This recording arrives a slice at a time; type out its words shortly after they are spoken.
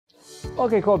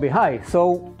Okay, Kobe, hi.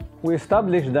 So we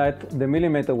established that the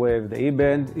millimeter wave, the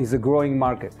E-band, is a growing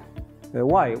market.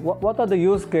 Why? What are the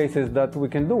use cases that we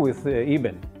can do with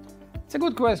E-band? It's a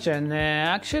good question.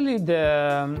 Actually,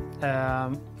 the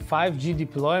 5G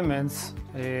deployments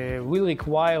will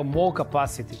require more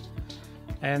capacity.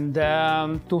 And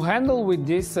to handle with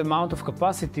this amount of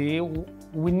capacity,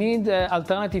 we need an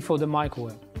alternative for the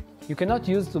microwave. You cannot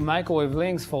use the microwave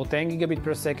links for 10 gigabit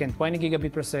per second, 20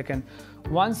 gigabit per second.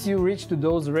 Once you reach to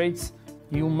those rates,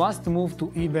 you must move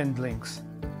to E-band links.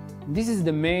 This is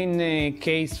the main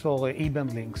case for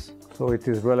E-band links. So it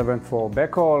is relevant for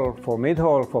backhaul, for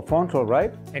mid-haul, for fronthaul,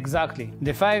 right? Exactly.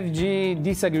 The 5G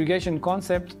disaggregation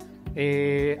concept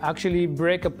actually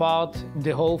break apart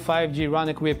the whole 5G RAN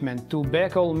equipment to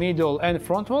backhaul, mid-haul, and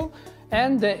fronthaul,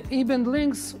 and the E-band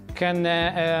links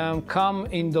can come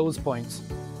in those points.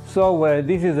 So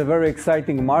this is a very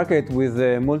exciting market with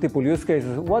multiple use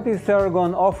cases. What is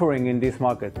Ceragon offering in this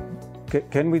market?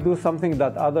 Can we do something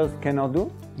that others cannot do?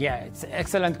 Yeah, it's an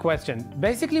excellent question.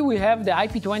 Basically, we have the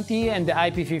IP20 and the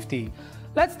IP50.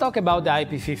 Let's talk about the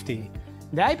IP50.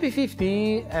 The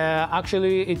IP50,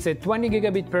 actually, it's a 20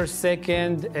 gigabit per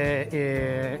second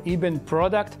E-band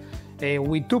product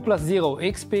with 2+0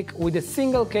 XPIC with a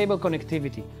single cable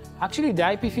connectivity. Actually, the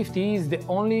IP50 is the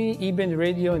only E-band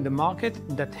radio in the market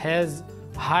that has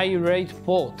high rate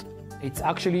port. It's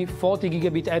actually 40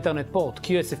 gigabit Ethernet port,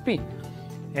 QSFP.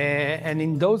 And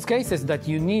in those cases that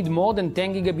you need more than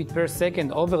 10 gigabit per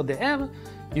second over the air,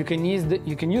 you can use the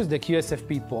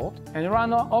QSFP port and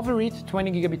run over it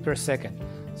 20 gigabit per second.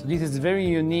 So this is a very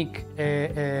unique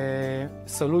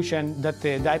solution that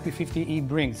the IP50E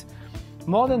brings.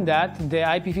 More than that, the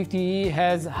IP50E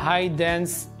has high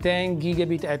dense 10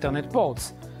 gigabit Ethernet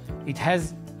ports. It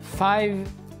has 5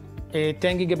 10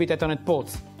 gigabit Ethernet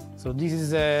ports. So this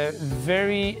is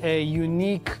very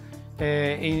unique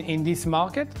in this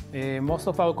market. Most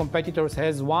of our competitors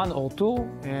has 1 or 2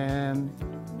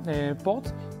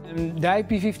 ports. And the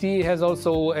IP50 has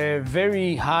also a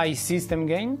very high system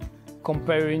gain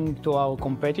comparing to our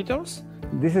competitors.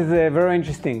 This is very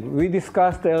interesting. We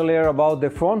discussed earlier about the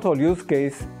fronthaul use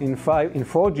case in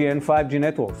 4G and 5G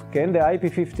networks. Can the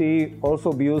IP50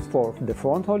 also be used for the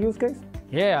fronthaul use case?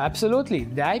 Yeah, absolutely.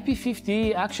 The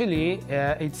IP50 actually,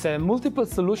 it's a multiple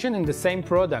solution in the same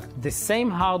product. The same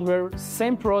hardware,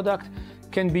 same product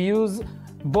can be used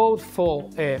both for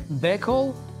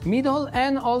backhaul, mid-haul,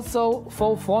 and also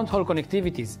for fronthaul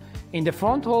connectivities. In the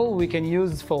fronthaul, we can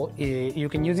use you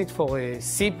can use it for a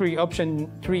CPRI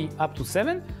option 3 up to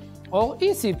 7, or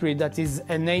eCPRI, that is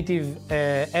a native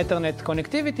Ethernet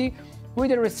connectivity with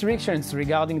the restrictions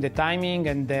regarding the timing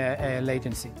and the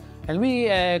latency. And we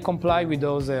comply with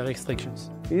those restrictions.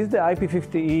 Is the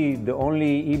IP50E the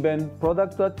only E-band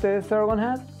product that Ceragon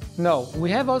has? No, we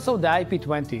have also the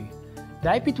IP20. The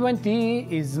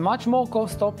IP20 is much more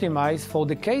cost optimized for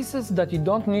the cases that you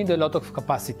don't need a lot of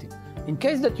capacity. In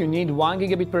case that you need 1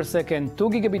 gigabit per second, 2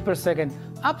 gigabit per second,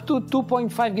 up to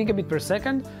 2.5 gigabit per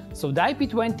second, so the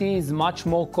IP20 is much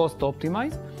more cost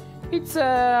optimized. It's,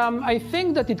 I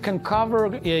think that it can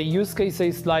cover use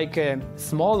cases like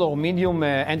small or medium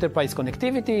enterprise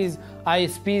connectivities,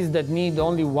 ISPs that need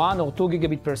only 1 or 2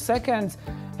 gigabit per second,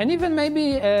 and even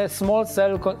maybe small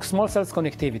cells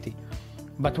connectivity.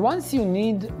 But once you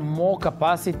need more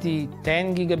capacity,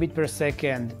 10 gigabit per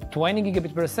second, 20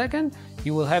 gigabit per second,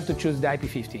 you will have to choose the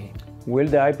IP50. Will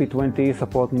the IP20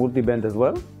 support multiband as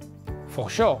well? For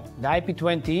sure. The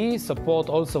IP20 support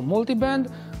also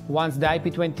multiband once the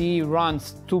IP20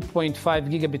 runs 2.5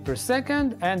 gigabit per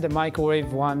second and the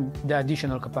microwave wants the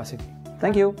additional capacity.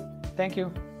 Thank you. Thank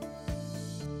you.